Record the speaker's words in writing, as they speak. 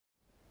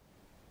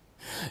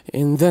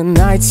In the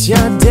nights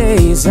your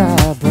days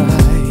are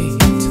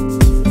bright,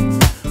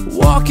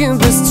 walking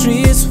the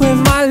streets with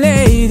my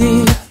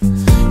lady.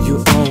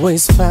 You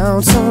always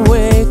found some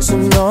way to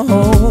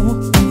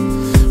know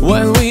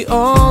when we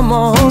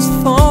almost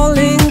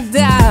falling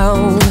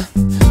down.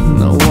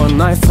 No one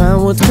I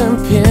found would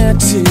compare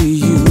to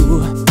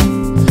you.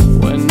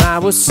 When I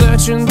was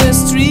searching the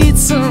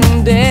streets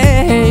some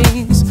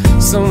days,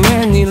 so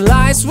many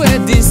lies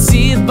were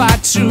deceived by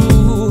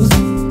truth.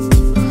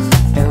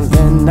 And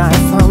then I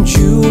found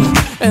you,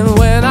 and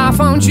when I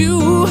found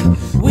you,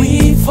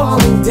 we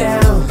falling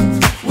down,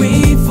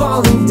 we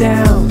falling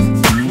down,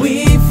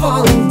 we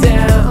falling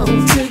down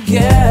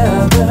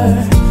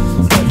together.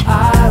 But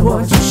I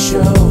want to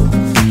show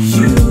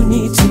you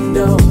need to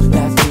know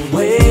that the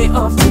way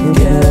of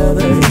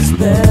together is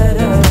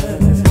better.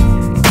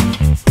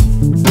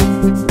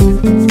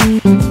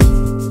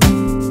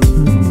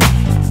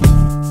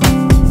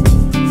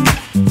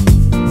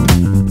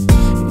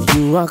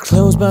 You are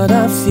close, but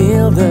I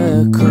feel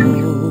the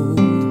cold.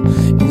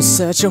 In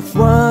search of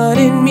what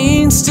it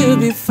means to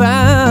be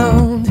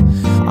found.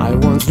 I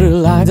once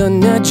relied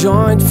on a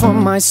joint for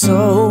my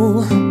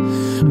soul,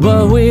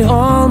 but we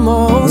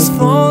almost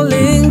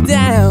falling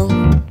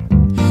down.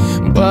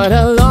 But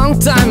a long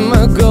time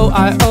ago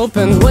I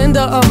opened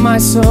window of my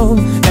soul,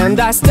 and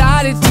I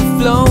started to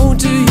flow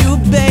to you,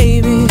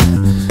 baby.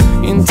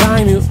 In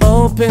time you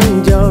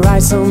opened your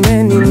eyes, so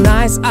many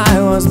nights I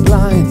was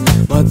blind.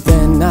 But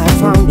then I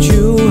found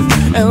you,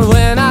 and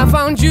when I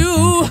found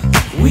you,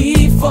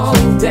 we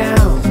falling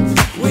down,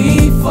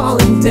 we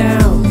falling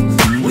down,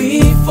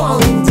 we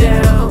falling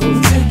down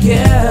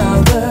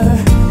together.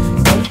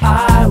 But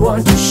I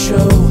want to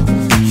show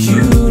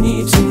you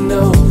need to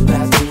know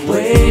that the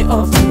way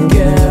of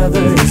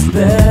together